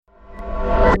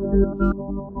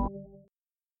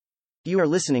You are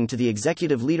listening to the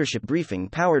Executive Leadership Briefing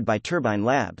powered by Turbine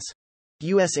Labs.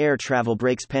 U.S. air travel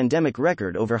breaks pandemic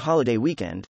record over holiday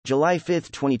weekend, July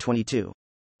 5, 2022.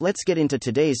 Let's get into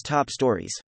today's top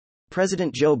stories.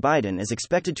 President Joe Biden is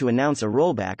expected to announce a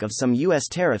rollback of some U.S.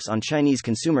 tariffs on Chinese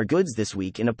consumer goods this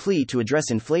week in a plea to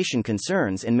address inflation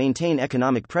concerns and maintain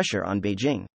economic pressure on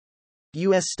Beijing.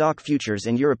 U.S. stock futures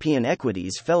and European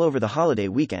equities fell over the holiday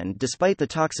weekend despite the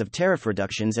talks of tariff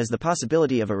reductions as the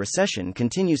possibility of a recession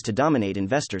continues to dominate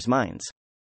investors' minds.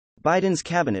 Biden's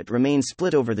cabinet remains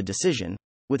split over the decision,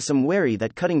 with some wary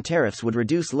that cutting tariffs would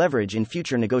reduce leverage in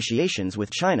future negotiations with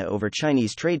China over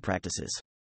Chinese trade practices.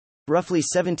 Roughly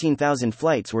 17,000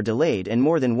 flights were delayed and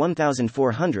more than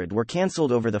 1,400 were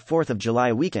canceled over the 4th of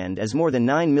July weekend as more than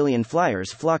 9 million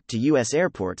flyers flocked to U.S.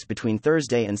 airports between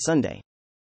Thursday and Sunday.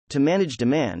 To manage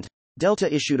demand,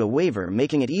 Delta issued a waiver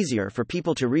making it easier for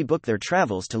people to rebook their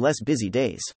travels to less busy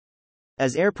days.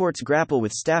 As airports grapple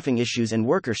with staffing issues and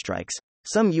worker strikes,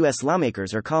 some U.S.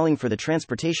 lawmakers are calling for the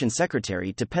Transportation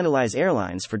Secretary to penalize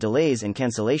airlines for delays and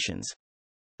cancellations.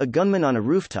 A gunman on a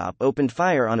rooftop opened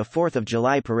fire on a 4th of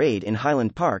July parade in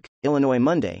Highland Park, Illinois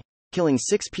Monday, killing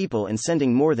 6 people and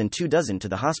sending more than 24 to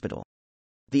the hospital.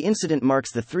 The incident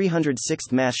marks the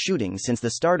 306th mass shooting since the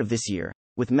start of this year,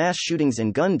 with mass shootings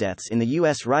and gun deaths in the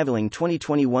U.S. rivaling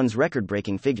 2021's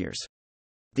record-breaking figures.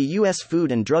 The U.S.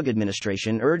 Food and Drug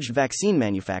Administration urged vaccine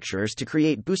manufacturers to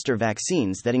create booster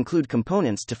vaccines that include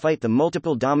components to fight the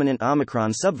multiple dominant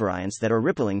Omicron subvariants that are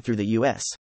rippling through the U.S.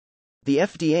 The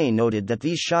FDA noted that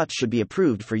these shots should be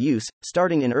approved for use,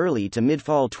 starting in early to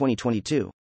mid-fall 2022.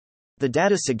 The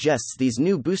data suggests these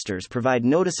new boosters provide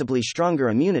noticeably stronger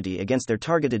immunity against their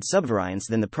targeted subvariants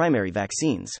than the primary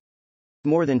vaccines.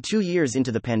 More than 2 years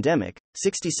into the pandemic,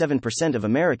 67% of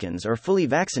Americans are fully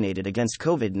vaccinated against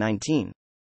COVID-19.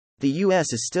 The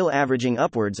U.S. is still averaging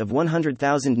upwards of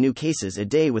 100,000 new cases a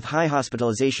day with high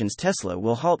hospitalizations. Tesla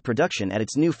will halt production at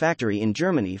its new factory in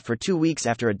Germany for 2 weeks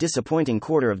after a disappointing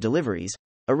quarter of deliveries,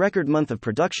 a record month of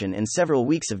production and several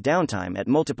weeks of downtime at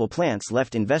multiple plants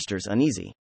left investors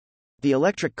uneasy. The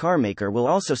electric car maker will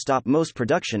also stop most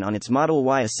production on its Model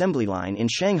Y assembly line in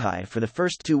Shanghai for the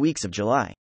first 2 weeks of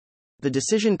July. The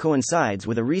decision coincides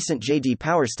with a recent J.D.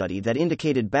 Power study that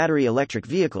indicated battery electric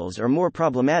vehicles are more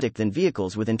problematic than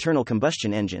vehicles with internal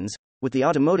combustion engines, with the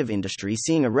automotive industry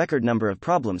seeing a record number of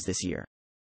problems this year.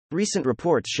 Recent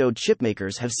reports showed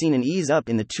chipmakers have seen an ease up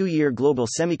in the 2-year global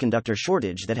semiconductor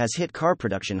shortage that has hit car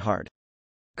production hard.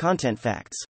 Content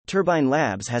facts. Turbine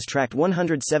Labs has tracked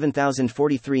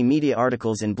 107,043 media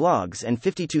articles and blogs and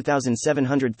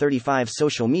 52,735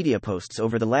 social media posts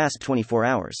over the last 24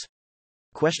 hours.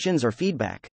 Questions or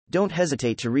feedback? Don't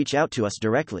hesitate to reach out to us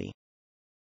directly.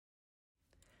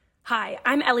 Hi,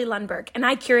 I'm Ellie Lundberg, and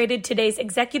I curated today's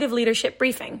Executive Leadership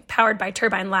Briefing, powered by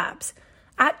Turbine Labs.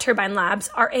 At Turbine Labs,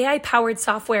 our AI-powered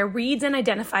software reads and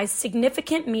identifies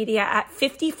significant media at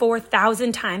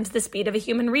 54,000 times the speed of a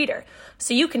human reader,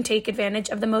 so you can take advantage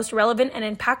of the most relevant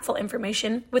and impactful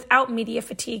information without media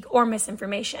fatigue or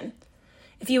misinformation.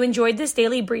 If you enjoyed this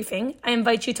daily briefing, I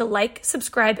invite you to like,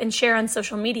 subscribe, and share on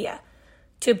social media.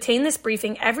 To obtain this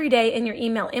briefing every day in your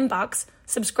email inbox,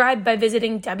 subscribe by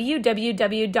visiting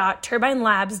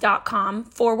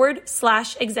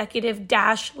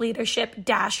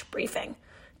www.turbinelabs.com/executive-leadership-briefing.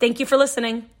 Thank you for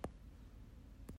listening.